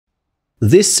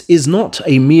This is not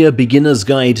a mere beginner's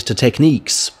guide to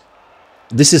techniques.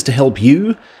 This is to help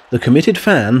you, the committed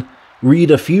fan,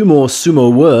 read a few more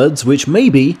sumo words which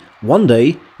maybe, one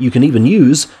day, you can even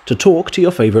use to talk to your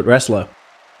favorite wrestler.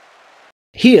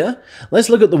 Here, let's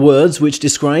look at the words which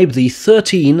describe the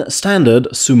 13 standard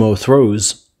sumo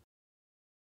throws.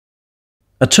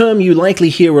 A term you likely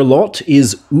hear a lot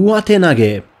is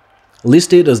uwatenage,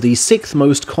 listed as the 6th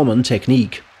most common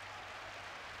technique.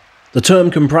 The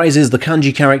term comprises the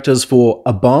kanji characters for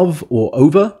above or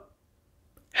over,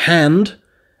 hand,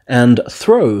 and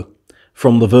throw,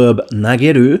 from the verb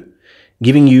nageru,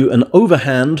 giving you an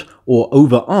overhand or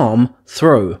overarm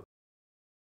throw.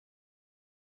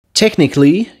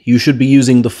 Technically, you should be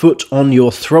using the foot on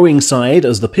your throwing side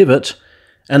as the pivot,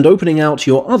 and opening out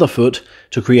your other foot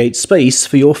to create space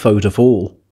for your foe to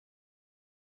fall.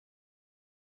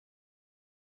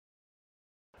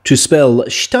 To spell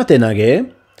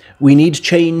shitatenage, we need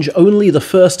change only the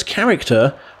first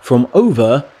character from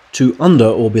over to under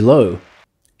or below,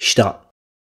 shita.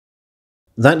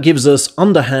 That gives us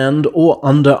underhand or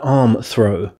underarm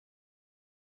throw.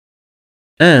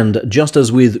 And just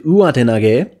as with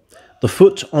uwatenage, the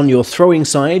foot on your throwing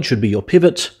side should be your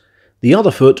pivot, the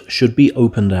other foot should be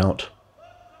opened out.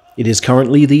 It is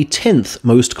currently the 10th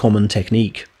most common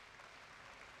technique.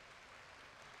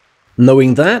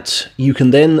 Knowing that, you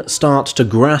can then start to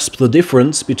grasp the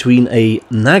difference between a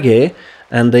nage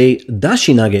and a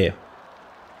dashi nage.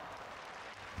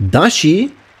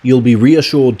 Dashi, you'll be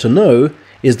reassured to know,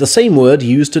 is the same word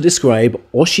used to describe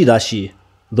oshidashi,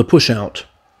 the push-out.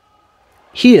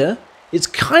 Here, it's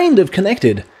kind of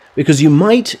connected, because you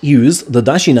might use the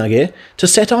dashi nage to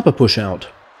set up a push-out.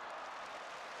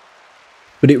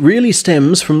 But it really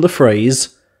stems from the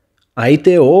phrase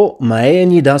aite o mae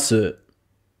ni dasu,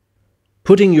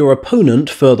 putting your opponent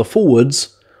further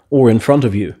forwards or in front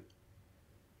of you.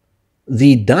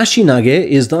 The dashi nage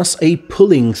is thus a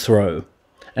pulling throw,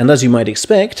 and as you might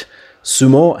expect,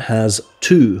 sumo has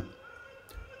 2.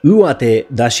 Uwate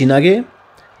dashi nage,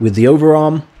 with the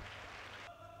overarm,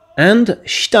 and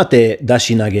shitate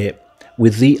dashi nage,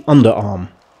 with the underarm.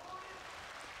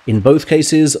 In both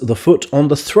cases, the foot on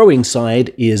the throwing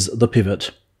side is the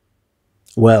pivot.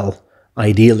 Well,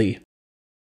 ideally.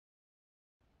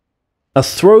 A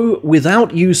throw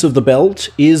without use of the belt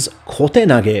is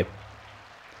kotenage.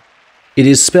 It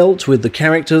is spelt with the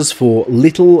characters for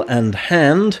little and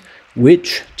hand,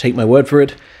 which, take my word for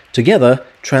it, together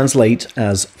translate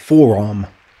as forearm.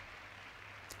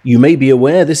 You may be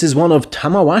aware this is one of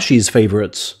Tamawashi's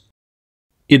favorites.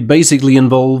 It basically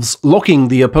involves locking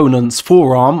the opponent's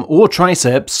forearm or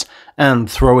triceps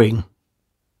and throwing.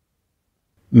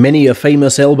 Many a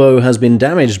famous elbow has been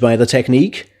damaged by the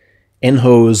technique,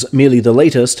 Enho's merely the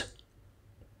latest,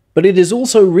 but it is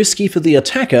also risky for the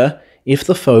attacker if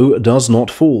the foe does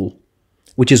not fall,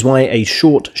 which is why a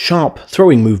short, sharp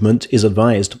throwing movement is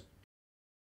advised.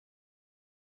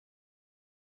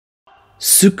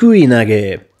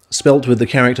 Sukuinage, spelt with the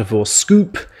character for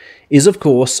scoop, is of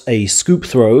course a scoop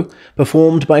throw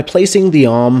performed by placing the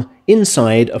arm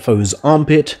inside a foe's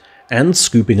armpit and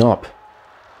scooping up.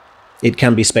 It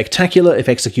can be spectacular if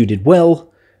executed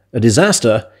well, a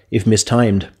disaster if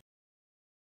mistimed.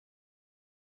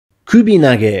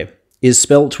 Kubinage is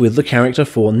spelt with the character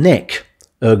for neck,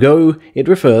 ergo it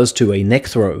refers to a neck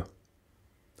throw.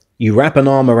 You wrap an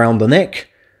arm around the neck,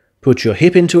 put your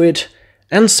hip into it,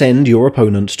 and send your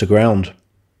opponent to ground.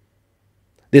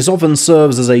 This often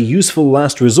serves as a useful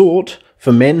last resort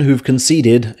for men who've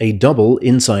conceded a double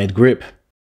inside grip.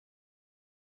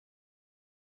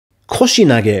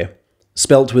 Koshinage,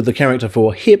 spelt with the character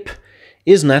for hip,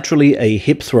 is naturally a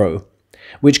hip throw,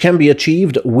 which can be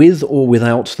achieved with or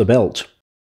without the belt.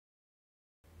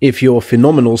 If your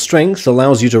phenomenal strength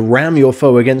allows you to ram your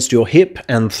foe against your hip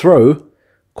and throw,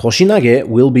 Koshinage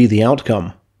will be the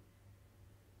outcome.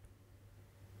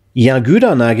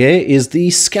 Yaguranage is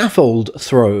the scaffold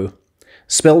throw,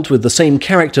 spelt with the same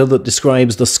character that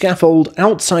describes the scaffold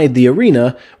outside the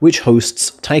arena which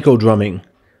hosts taiko drumming,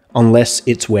 unless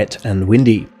it's wet and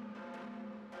windy.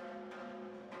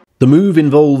 The move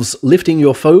involves lifting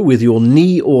your foe with your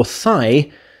knee or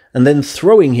thigh, and then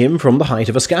throwing him from the height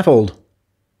of a scaffold.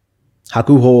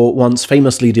 Hakuho once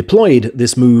famously deployed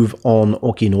this move on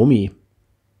Okinomi.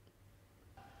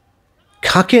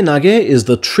 Kakenage is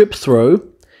the trip throw,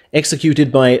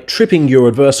 executed by tripping your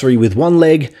adversary with one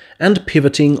leg and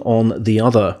pivoting on the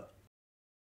other.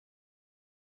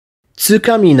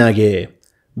 Tsukaminage,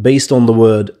 based on the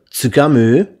word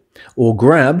tsukamu, or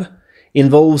grab,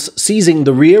 involves seizing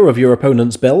the rear of your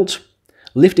opponent's belt,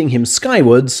 lifting him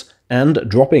skywards, and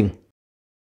dropping.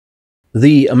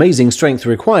 The amazing strength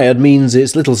required means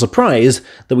it's little surprise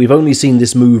that we've only seen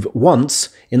this move once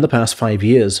in the past 5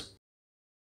 years.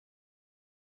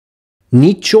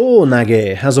 Nichō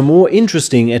nage has a more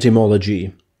interesting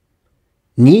etymology.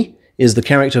 Ni is the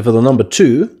character for the number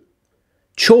 2,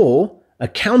 chō a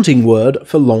counting word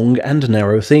for long and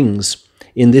narrow things,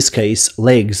 in this case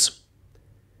legs.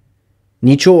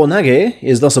 Nichō nage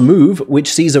is thus a move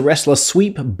which sees a wrestler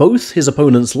sweep both his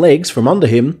opponent's legs from under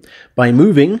him by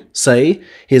moving, say,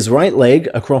 his right leg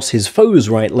across his foe's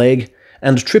right leg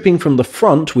and tripping from the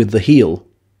front with the heel.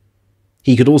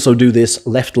 He could also do this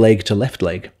left leg to left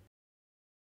leg.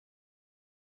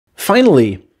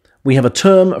 Finally, we have a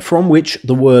term from which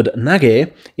the word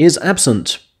nage is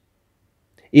absent.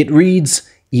 It reads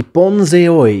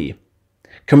ipponzeoi,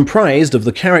 comprised of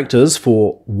the characters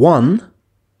for 1,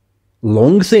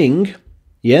 long thing,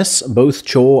 yes, both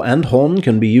chō and hon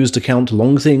can be used to count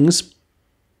long things,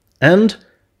 and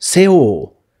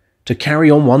seo, to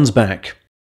carry on one's back,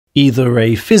 either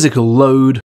a physical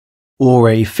load or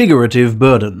a figurative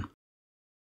burden.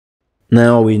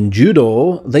 Now in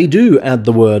judo, they do add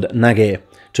the word nage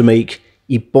to make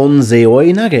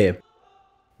ipponzeoi nage,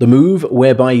 the move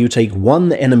whereby you take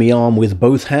one enemy arm with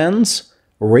both hands,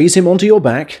 raise him onto your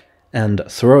back, and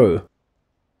throw.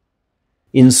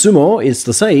 In sumo, it's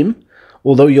the same,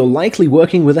 although you're likely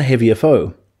working with a heavier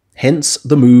foe, hence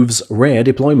the move's rare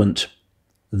deployment.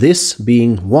 This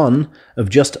being one of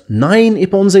just 9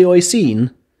 ipponzeoi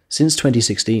seen since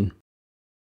 2016.